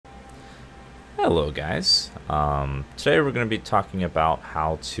Hello guys, today we're going to be talking about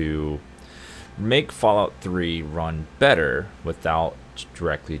how to make Fallout 3 run better without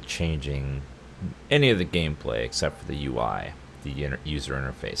directly changing any of the gameplay except for the UI, the user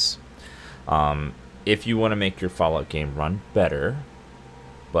interface. If you want to make your Fallout game run better,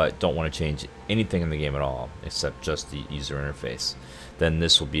 but don't want to change anything in the game at all except just the user interface, then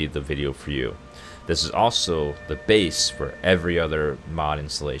this will be the video for you. This is also the base for every other mod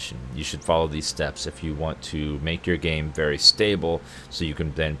installation. You should follow these steps if you want to make your game very stable so you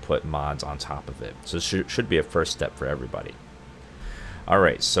can then put mods on top of it. So this should be a first step for everybody.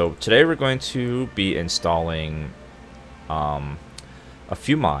 Alright, so today we're going to be installing a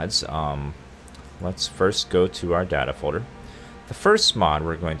few mods. Let's first go to our data folder. The first mod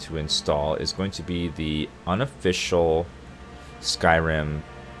we're going to install is going to be the Unofficial Skyrim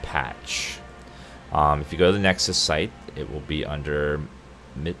Patch. If you go to the Nexus site, it will be under,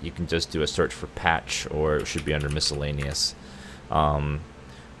 you can just do a search for patch, or it should be under miscellaneous. There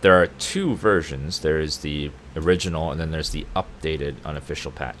are two versions. There is the original and then there's the updated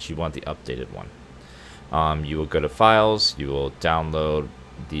unofficial patch. You want the updated one. You will go to files, you will download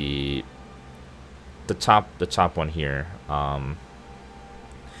the top one here,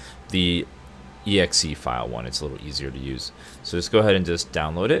 the exe file one. It's a little easier to use. So just go ahead and just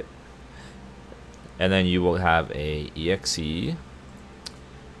download it. And then you will have a exe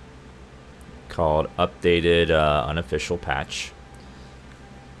called updated unofficial patch.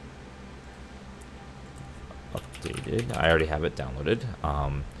 Updated. I already have it downloaded.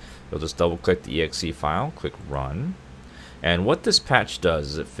 You'll just double click the exe file, click run. And what this patch does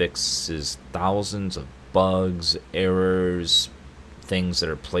is it fixes thousands of bugs, errors, things that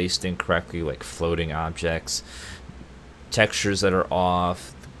are placed incorrectly, like floating objects, textures that are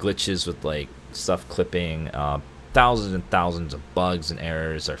off, glitches with like stuff clipping. Thousands and thousands of bugs and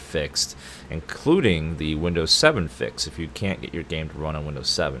errors are fixed, including the Windows 7 fix if you can't get your game to run on Windows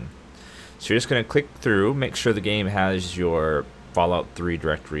 7. So you're just going to click through, make sure the game has your Fallout 3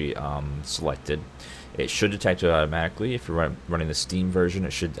 directory selected. It should detect it automatically. If you're running the Steam version,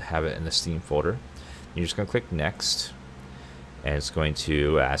 it should have it in the Steam folder. You're just going to click next, and it's going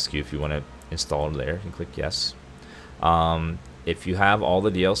to ask you if you want to install it there. You can click yes. If you have all the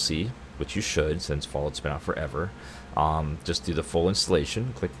DLC, which you should since Fallout's been out forever, just do the full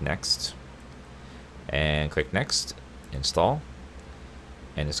installation, click next, and click next, install,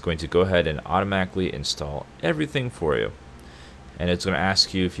 and it's going to go ahead and automatically install everything for you. And it's going to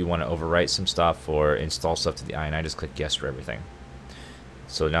ask you if you want to overwrite some stuff or install stuff to the INI. Just click yes for everything.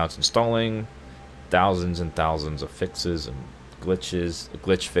 So now it's installing thousands and thousands of fixes and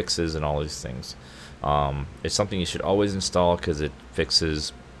glitch fixes and all these things. It's something you should always install because it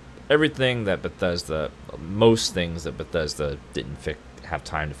fixes everything that Bethesda, most things that Bethesda didn't have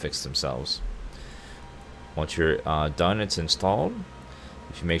time to fix themselves. Once you're done, it's installed.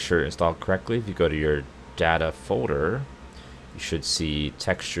 If you make sure it's installed correctly, if you go to your data folder, you should see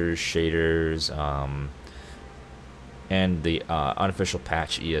textures, shaders, and the unofficial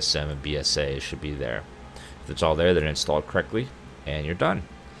patch ESM and BSA should be there. If it's all there, then installed correctly, and you're done.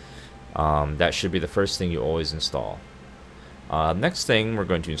 That should be the first thing you always install. Next thing we're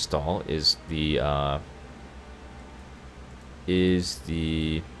going to install is the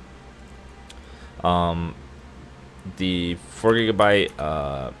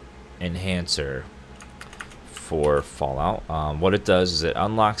 4GB enhancer for Fallout. What it does is it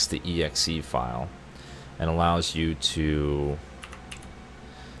unlocks the exe file and allows it to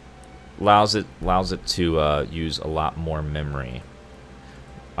use a lot more memory.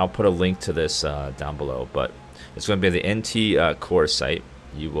 I'll put a link to this down below, but it's going to be the NT core site.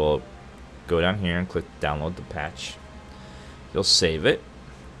 You will go down here and click download the patch. You'll save it,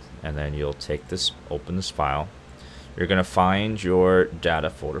 and then you'll take this, open this file. You're going to find your data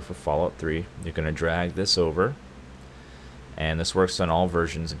folder for Fallout 3. You're going to drag this over, and this works on all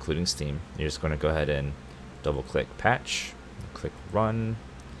versions including Steam. You're just going to go ahead and double click patch, click run.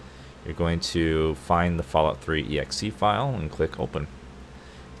 You're going to find the Fallout 3 exe file and click open.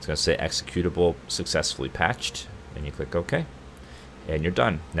 It's going to say executable successfully patched, and you click OK, and you're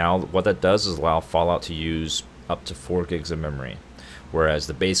done. Now what that does is allow Fallout to use up to 4 gigs of memory, whereas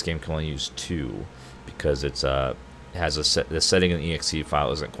the base game can only use 2 because it's has the setting in the exe file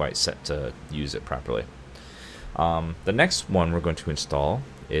isn't quite set to use it properly. The next one we're going to install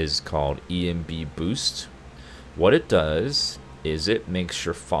is called ENBoost. What it does is it makes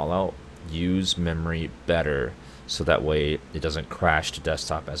your Fallout use memory better, so that way it doesn't crash to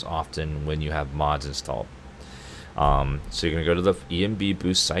desktop as often when you have mods installed. So you're going to go to the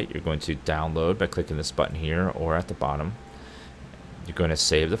ENBoost site. You're going to download by clicking this button here or at the bottom. You're going to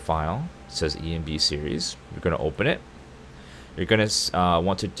save the file. It says ENB series. You're going to open it. You're going to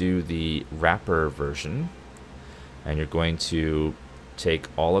want to do the wrapper version, and you're going to take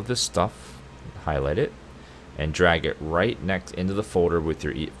all of this stuff, highlight it, and drag it right next into the folder with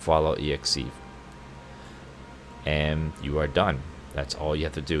your Fallout exe, and you are done. That's all you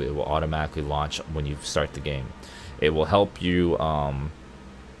have to do. It will automatically launch when you start the game. It will help you.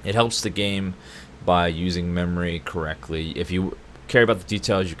 It helps the game by using memory correctly. If you care about the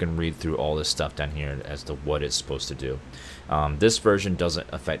details, you can read through all this stuff down here as to what it's supposed to do. This version doesn't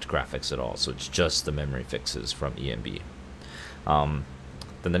affect graphics at all, so it's just the memory fixes from ENB.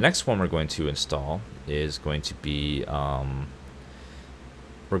 Then the next one we're going to install is going to be, we're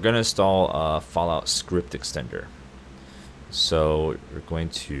going to install a Fallout script extender. So we're going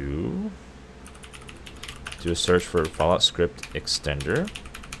to do a search for Fallout script extender.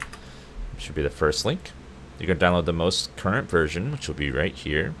 It should be the first link. You're going to download the most current version, which will be right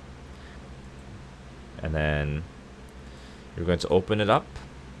here. And then you're going to open it up.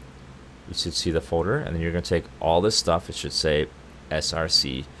 You should see the folder, and then you're going to take all this stuff. It should say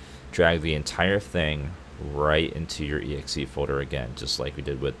SRC. Drag the entire thing right into your exe folder again, just like we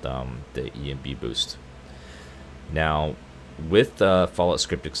did with the ENBoost. Now, with the Fallout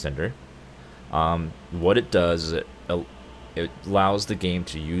script extender, what it does is it allows the game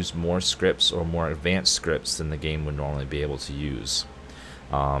to use more scripts or more advanced scripts than the game would normally be able to use.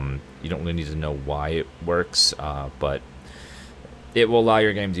 You don't really need to know why it works, but it will allow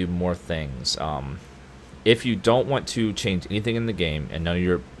your game to do more things. If you don't want to change anything in the game, and none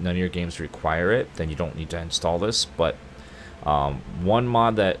of your games require it, then you don't need to install this. But one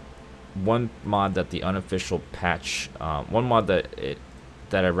mod that the unofficial patch, one mod that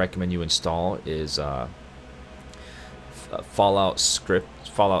I recommend you install is Fallout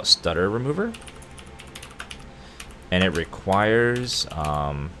Stutter remover, and it requires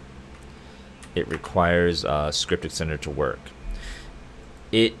script extender to work.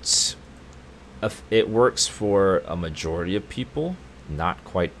 It works for a majority of people, not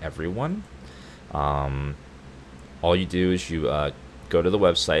quite everyone. All you do is you go to the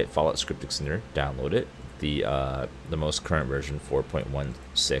website, Fallout script extender, download it, the most current version,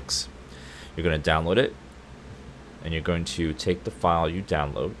 4.16. You're going to download it, and you're going to take the file you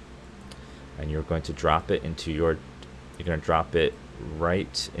download, and you're going to drop it into you're going to drop it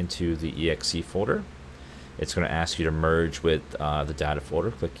right into the exe folder. It's going to ask you to merge with the data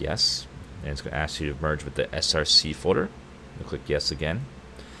folder. Click yes. And it's going to ask you to merge with the SRC folder. You'll click yes again.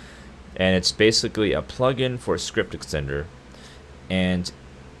 And it's basically a plugin for a script extender, and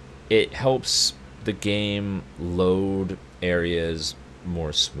it helps the game load areas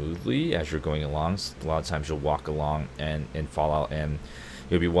more smoothly as you're going along. A lot of times you'll walk along and in Fallout, and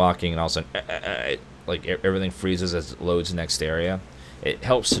you'll be walking, and all of a sudden like everything freezes as it loads the next area. It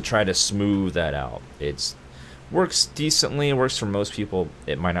helps to try to smooth that out. It works decently. It works for most people.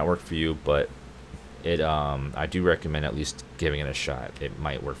 It might not work for you, but I do recommend at least giving it a shot. It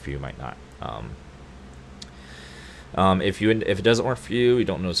might work for you, might not. If it doesn't work for you, you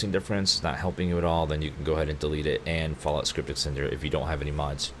don't notice any difference, it's not helping you at all, then you can go ahead and delete it and Fallout script extender if you don't have any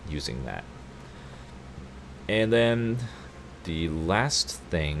mods using that. And then the last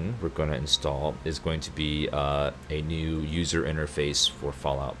thing we're going to install is going to be a new user interface for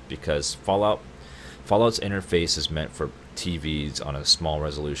Fallout, because Fallout's interface is meant for TVs on a small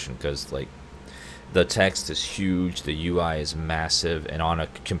resolution, because like the text is huge, the UI is massive, and on a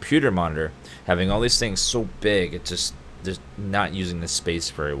computer monitor, having all these things so big, it just not using the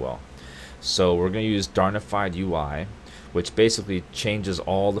space very well. So we're going to use Darnified UI, which basically changes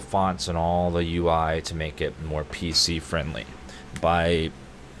all the fonts and all the UI to make it more PC friendly by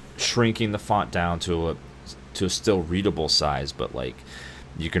shrinking the font down to a still readable size, but like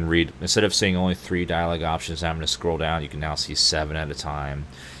you can read, instead of seeing only 3 dialog options having to scroll down, you can now see 7 at a time.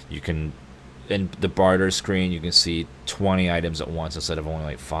 You can, in the barter screen, you can see 20 items at once instead of only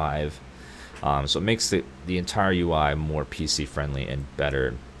like 5. So it makes the entire UI more PC friendly and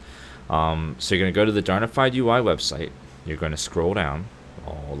better. So you're going to go to the Darnified UI website. You're going to scroll down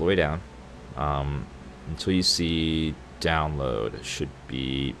all the way down until you see download. It should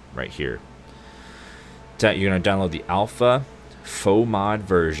be right here. You're going to download the alpha F.O.S.E mod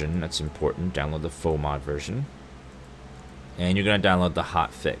version. That's important. Download the F.O.S.E mod version. And you're going to download the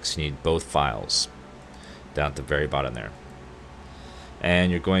hotfix. You need both files down at the very bottom there.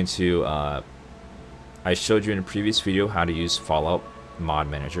 And you're going to, I showed you in a previous video how to use Fallout Mod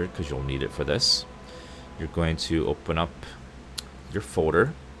Manager, because you'll need it for this. You're going to open up your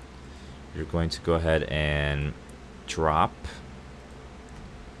folder. You're going to go ahead and drop.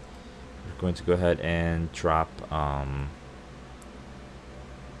 You're going to go ahead and drop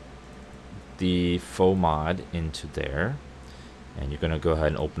the F.O.E mod into there, and you're going to go ahead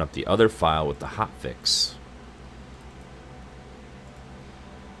and open up the other file with the hotfix.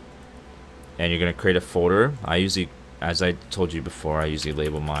 And you're going to create a folder. I usually, as I told you before, I usually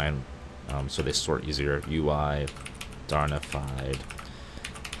label mine so they sort easier. UI, Darnified,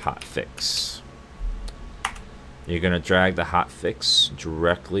 hotfix. You're going to drag the hotfix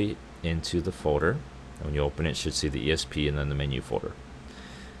directly into the folder. And when you open it, you should see the ESP and then the menu folder.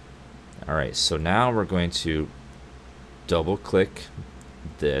 Alright, so now we're going to double click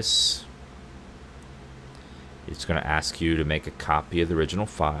this. It's going to ask you to make a copy of the original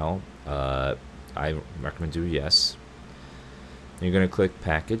file. I recommend do yes. You're going to click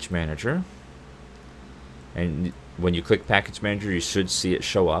Package Manager. And when you click Package Manager, you should see it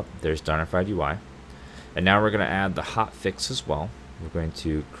show up. There's Darnified UI. And now we're going to add the hotfix as well. We're going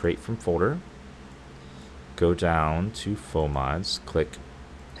to create from folder. Go down to F.O.E mods. Click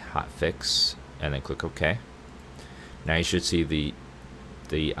hotfix and then click OK. Now you should see the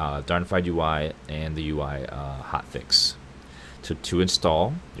Darnified UI and the UI hotfix. To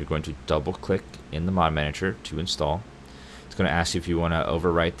install, you're going to double click in the mod manager to install. It's going to ask you if you want to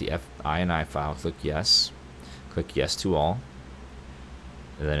overwrite the INI file. Click yes. Click yes to all.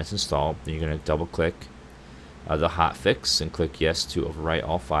 And then it's installed. Then you're going to double click the hotfix and click yes to overwrite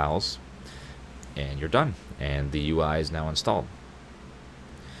all files. And you're done. And the UI is now installed.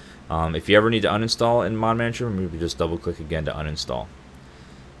 If you ever need to uninstall in Mod Manager, maybe just double click again to uninstall.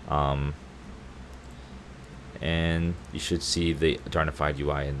 And you should see the Darnified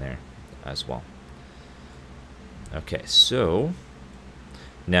UI in there as well. Okay, so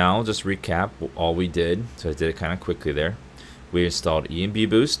now just recap all we did. So I did it kind of quickly there. We installed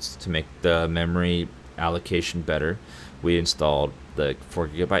ENBoost to make the memory allocation better. We installed the 4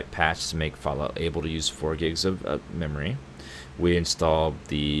 GB patch to make Fallout able to use 4 gigs of memory. We installed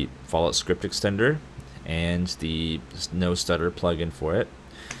the Fallout script extender and the no stutter plugin for it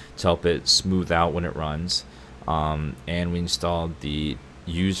to help it smooth out when it runs. And we installed the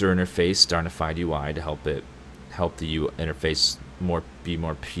user interface Darnified UI to help the interface be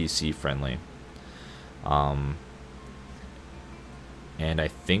more PC friendly. And I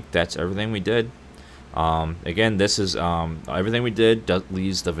think that's everything we did. Again, this is everything we did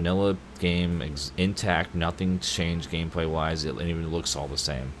leaves the vanilla game intact. Nothing changed gameplay wise. It even looks all the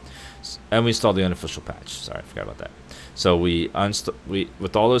same. And we installed the unofficial patch. Sorry, I forgot about that. So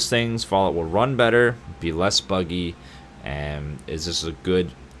with all those things, Fallout will run better, be less buggy, and is just a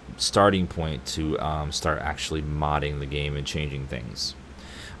good starting point to start actually modding the game and changing things.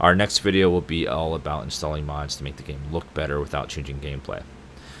 Our next video will be all about installing mods to make the game look better without changing gameplay.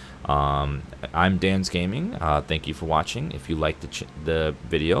 I'm Dan's Gaming. Thank you for watching. If you liked the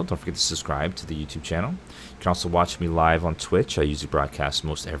video, don't forget to subscribe to the YouTube channel. You can also watch me live on Twitch. I usually broadcast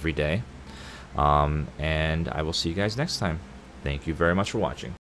most every day. And I will see you guys next time. Thank you very much for watching.